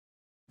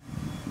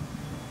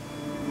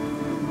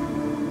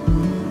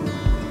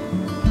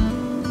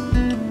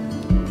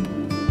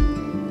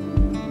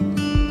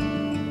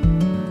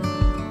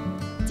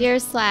Dear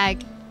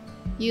Swag,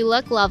 you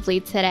look lovely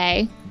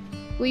today.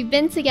 We've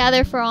been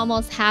together for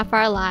almost half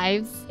our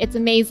lives. It's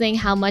amazing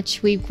how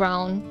much we've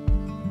grown.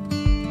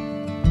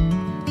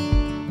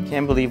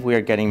 Can't believe we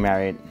are getting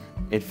married.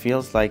 It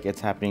feels like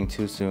it's happening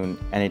too soon,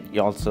 and it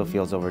also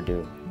feels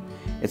overdue.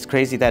 It's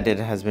crazy that it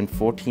has been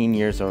 14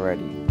 years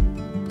already.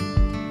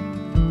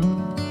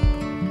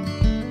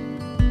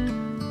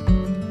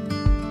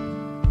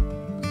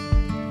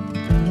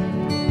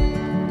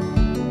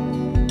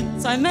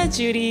 So I met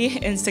Judy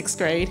in 6th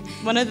grade.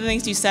 One of the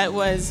things you said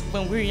was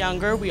when we were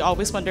younger, we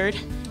always wondered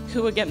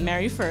who would get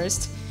married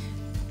first.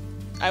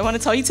 I want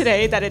to tell you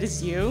today that it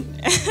is you,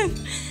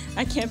 and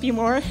I can't be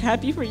more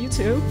happy for you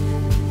too.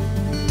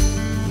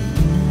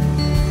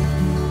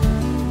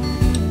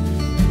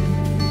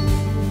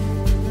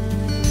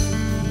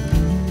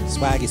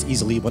 Swag is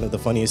easily one of the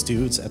funniest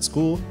dudes at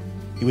school.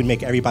 He would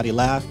make everybody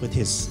laugh with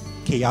his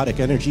chaotic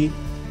energy.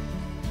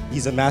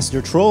 He's a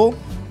master troll.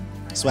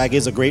 Swag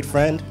is a great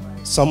friend.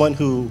 Someone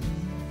who,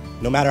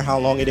 no matter how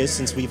long it is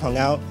since we've hung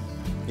out,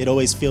 it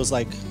always feels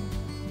like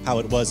how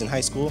it was in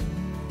high school.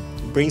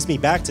 It brings me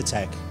back to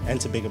Tech and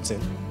to Binghamton.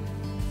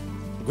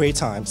 Great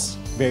times,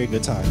 very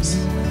good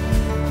times.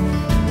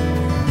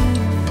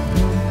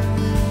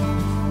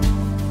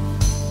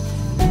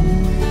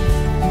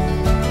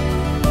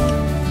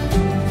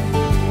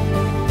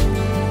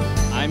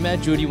 I met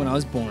Judy when I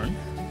was born,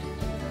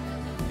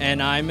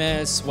 and I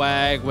met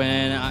Swag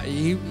when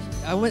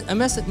I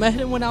met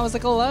him when I was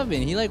like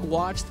 11. He like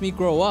watched me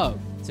grow up.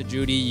 So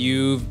Judy,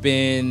 you've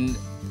been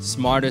the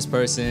smartest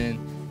person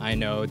I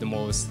know, the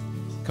most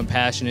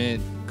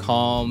compassionate,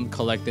 calm,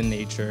 collected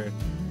nature,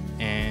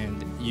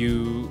 and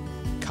you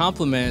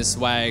compliment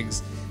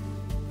Swag's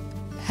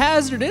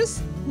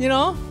hazardous, you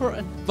know,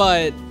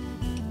 but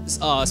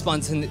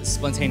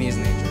spontaneous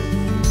nature.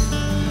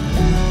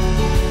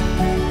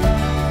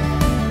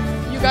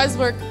 You guys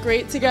work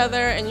great together,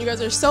 and you guys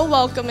are so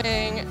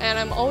welcoming, and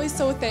I'm always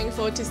so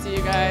thankful to see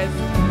you guys.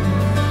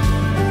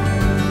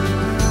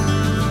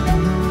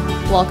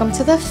 Welcome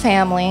to the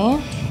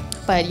family,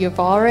 but you've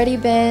already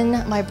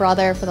been my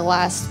brother for the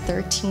last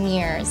 13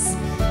 years.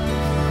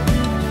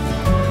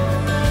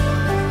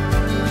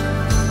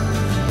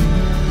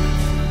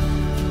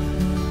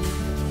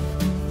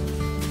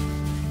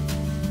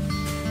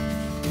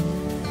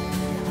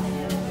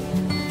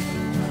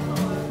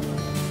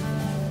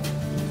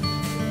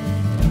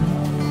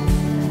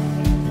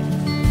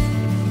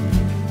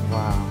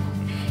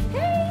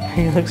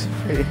 You look so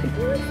pretty.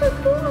 You look so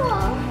cool.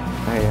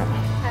 Oh yeah.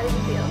 How did you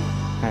feel?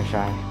 I'm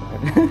shy.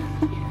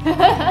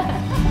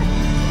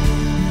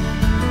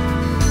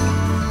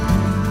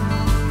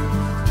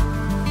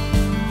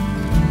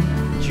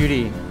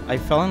 Judy, I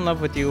fell in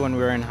love with you when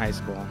we were in high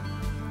school.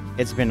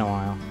 It's been a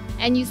while.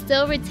 And you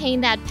still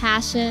retain that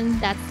passion,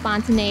 that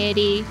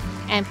spontaneity,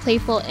 and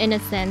playful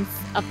innocence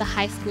of the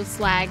high school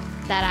Swag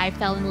that I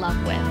fell in love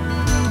with.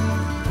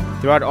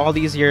 Throughout all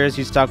these years,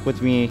 you stuck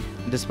with me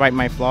despite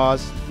my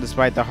flaws,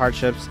 despite the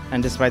hardships,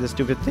 and despite the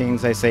stupid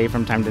things I say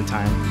from time to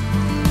time.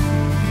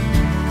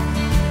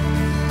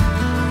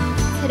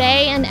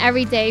 Today and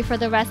every day for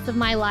the rest of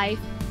my life,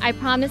 I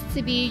promise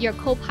to be your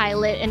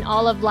co-pilot in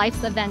all of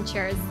life's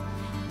adventures.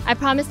 I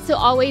promise to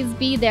always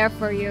be there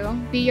for you,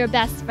 be your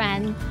best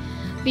friend,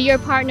 be your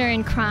partner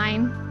in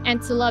crime,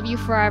 and to love you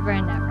forever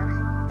and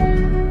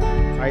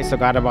ever. I,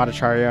 Sagata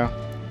Bhattacharya,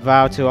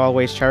 vow to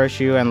always cherish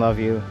you and love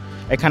you.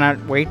 I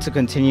cannot wait to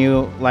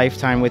continue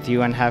lifetime with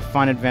you and have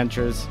fun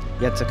adventures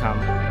yet to come.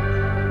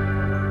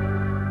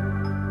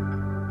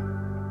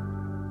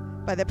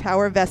 By the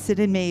power vested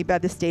in me by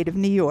the state of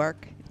New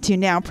York, do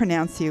now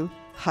pronounce you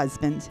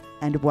husband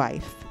and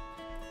wife.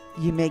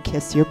 You may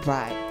kiss your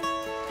bride.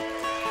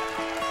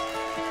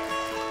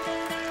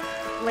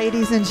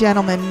 Ladies and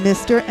gentlemen,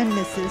 Mr. and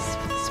Mrs.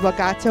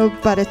 Swagato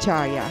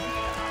Bhattacharya.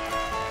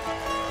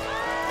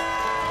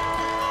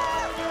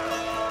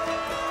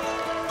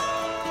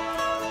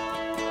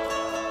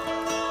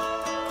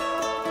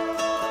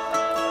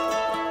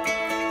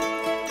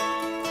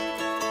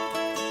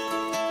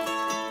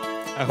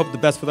 I hope the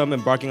best for them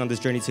embarking on this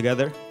journey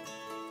together.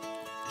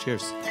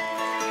 Cheers.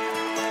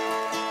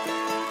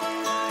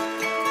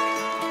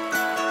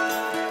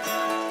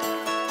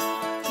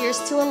 Here's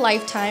to a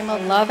lifetime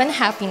of love and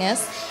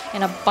happiness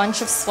and a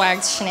bunch of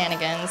Swag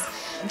shenanigans.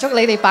 祝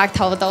你哋白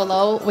頭到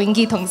老，永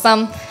結同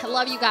心。I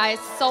love you guys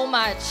so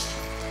much.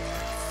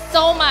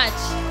 So much.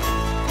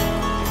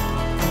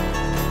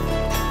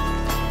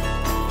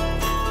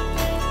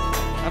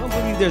 I don't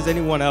believe there's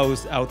anyone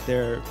else out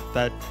there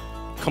that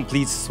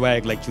completes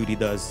Swag like Judy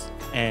does,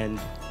 and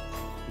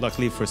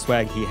luckily for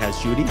Swag, he has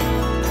Judy.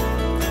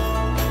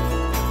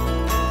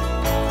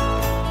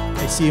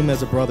 I see him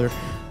as a brother,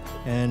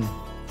 and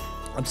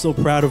I'm so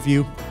proud of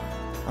you.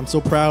 I'm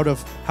so proud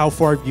of how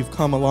far you've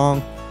come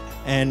along,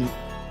 and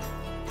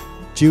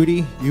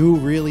Judy, you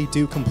really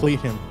do complete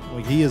him.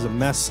 Like, he is a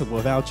mess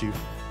without you.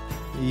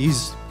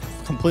 He's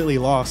completely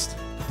lost.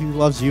 He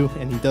loves you,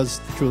 and he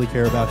does truly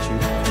care about you.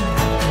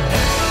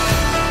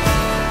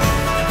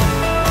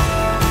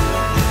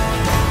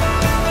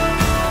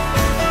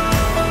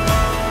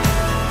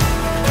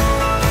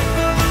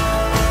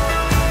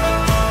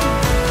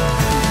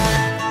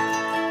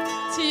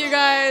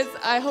 guys.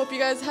 I hope you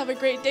guys have a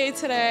great day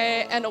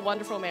today and a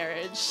wonderful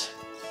marriage.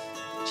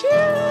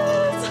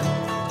 Cheers!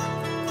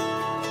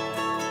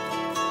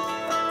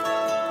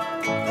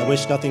 I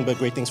wish nothing but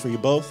great things for you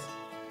both.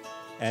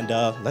 And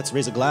let's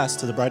raise a glass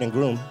to the bride and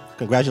groom.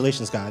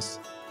 Congratulations, guys.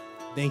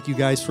 Thank you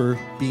guys for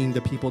being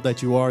the people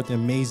that you are, the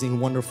amazing,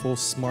 wonderful,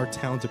 smart,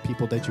 talented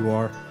people that you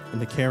are, and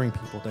the caring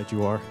people that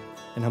you are.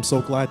 And I'm so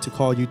glad to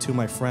call you two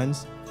my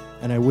friends.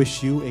 And I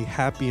wish you a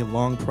happy,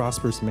 long,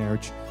 prosperous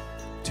marriage.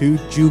 To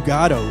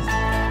Jugato.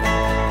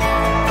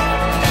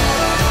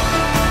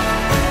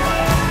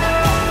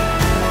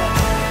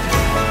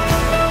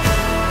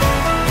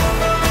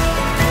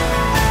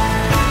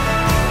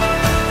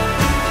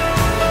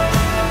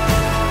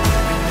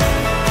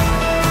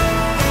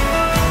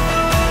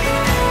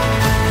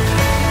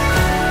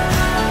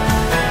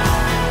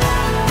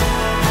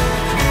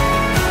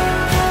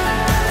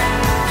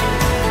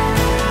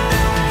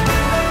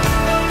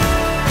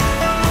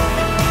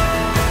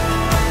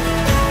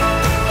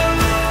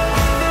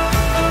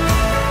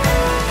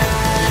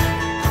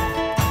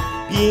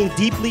 Being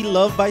deeply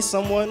loved by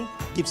someone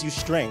gives you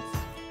strength,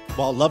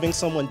 while loving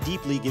someone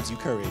deeply gives you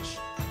courage.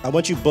 I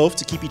want you both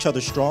to keep each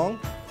other strong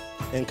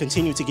and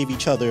continue to give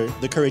each other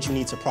the courage you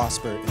need to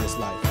prosper in this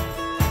life.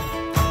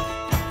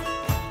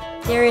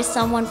 There is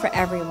someone for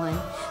everyone.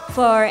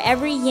 For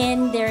every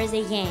yin, there is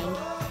a yang.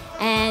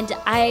 And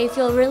I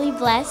feel really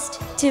blessed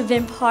to have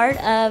been part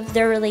of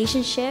their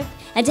relationship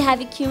and to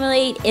have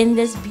accumulate in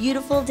this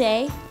beautiful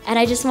day. And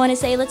I just want to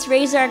say, let's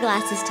raise our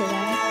glasses to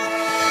them.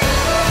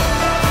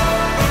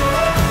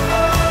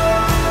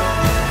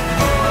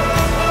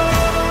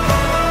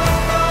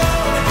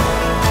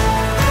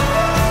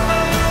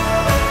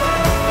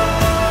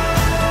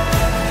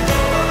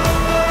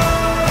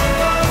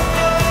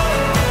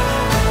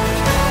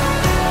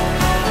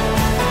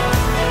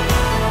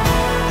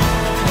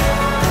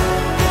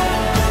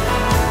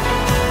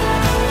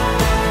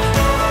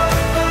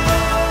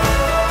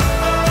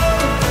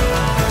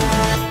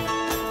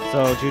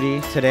 So,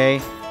 Judy, today,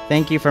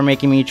 thank you for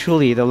making me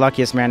truly the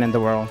luckiest man in the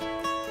world.